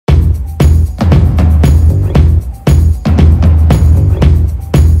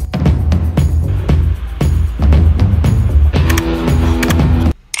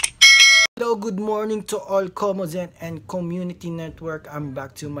morning to all Kumu and Community Network. I'm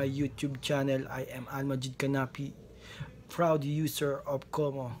back to my YouTube channel. I am almajidcanapi, proud user of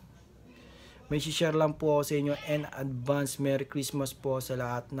Kumu. May share lang po ako sa inyo and advance Merry Christmas po sa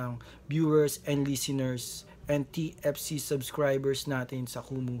lahat ng viewers and listeners and TFC subscribers natin sa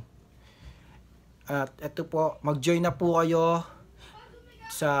Kumu. At ito po, mag-join na po kayo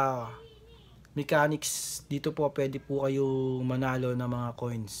sa mechanics. Dito po pwede po kayong manalo ng mga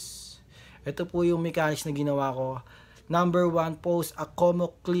coins. Ito po yung mechanics na ginawa ko. Number 1, post a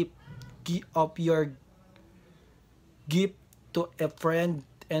Kumu clip of your gift to a friend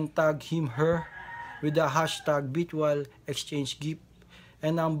and tag him/her with the hashtag virtual exchange gift.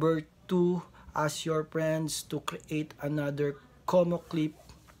 And number 2, ask your friends to create another Kumu clip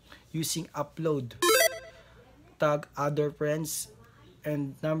using upload. Tag other friends.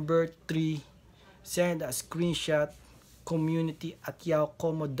 And number 3, send a screenshot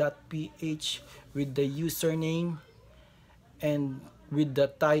community@kumu.ph with the username and with the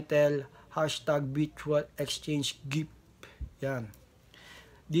title hashtag virtual exchange gift. Yan.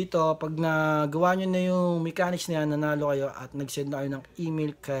 Dito, pag nagawa nyo na yung mechanics na yan, nanalo kayo at nag-send na kayo ng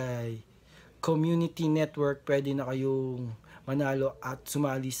email kay Community Network, pwede na kayong manalo at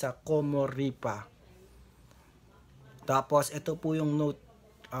sumali sa Kumu Ripa. Tapos, ito po yung note.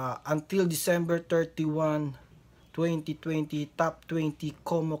 Until December 31, 2020, top 20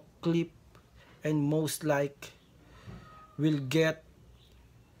 Kumu clip and most like will get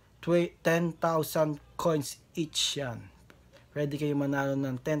 10,000 coins each. Yan. Pwede kayo manalo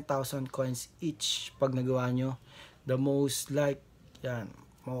ng 10,000 coins each pag nagawa nyo. The most like, yan,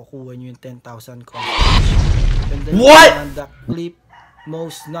 makukuha nyo yung 10,000 coins each. And then what? The clip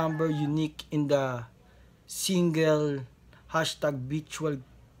most number unique in the single hashtag virtual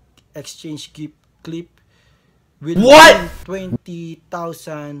exchange gift clip with 20,000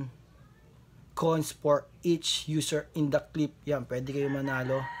 coins for each user in the clip. Yan, pwede kayo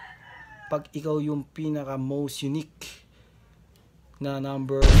manalo pag ikaw yung pinaka most unique na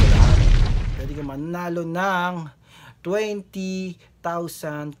number sa lahat. Pwede kayo manalo ng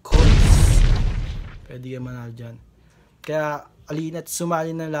 20,000 coins. Pwede kayo manalo dyan. Kaya alina't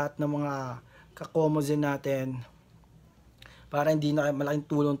sumali na lahat ng mga ka-Kumu natin para hindi na kayo, malaking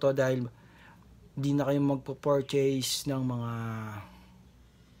tulong to dahil hindi na kayo magpo-purchase ng mga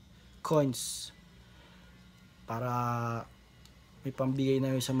coins para may pambigay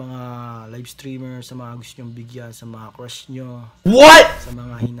na yun sa mga live streamer, sa mga gusto nyong bigyan, sa mga crush nyo, sa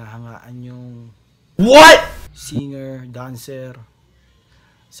mga hinahangaan nyong singer, dancer,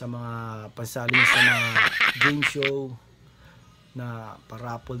 sa mga pansali sa mga game show na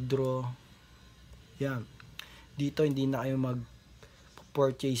pa-raffle draw. Yan. Dito hindi na kayo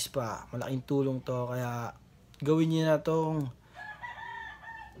mag-purchase pa. Malaking tulong to. Kaya gawin niyo na tong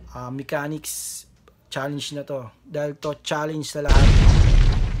mechanics challenge na to. Dahil to challenge sa lahat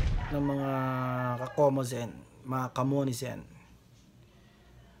ng mga ka-Kumu, mga Kumunizen.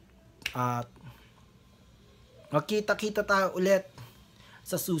 At magkita-kita tayo ulit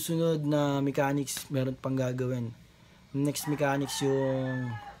sa susunod na mechanics. Meron pang gagawin. Next mechanics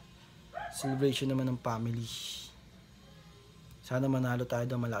yung celebration naman ng family. Sana manalo tayo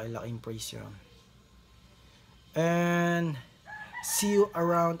ng malaki-laking prize yun. And see you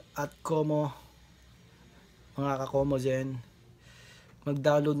around at Kumu, mga ka-Kumu.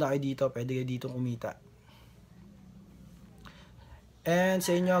 Mag-download na kayo dito. Pwede kayo dito kumita. And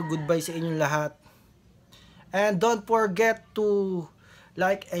sa inyo, goodbye sa inyong lahat. And don't forget to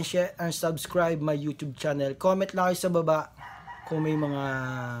like and share and subscribe my YouTube channel. Comment lang kayo sa baba kung may mga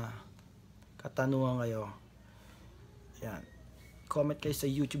katanungan kayo. Yan. Comment kayo sa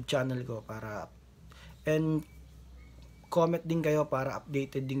YouTube channel ko para, and comment din kayo para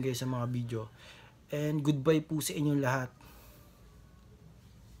updated din kayo sa mga video. And goodbye po sa inyong lahat.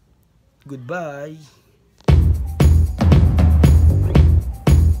 Goodbye.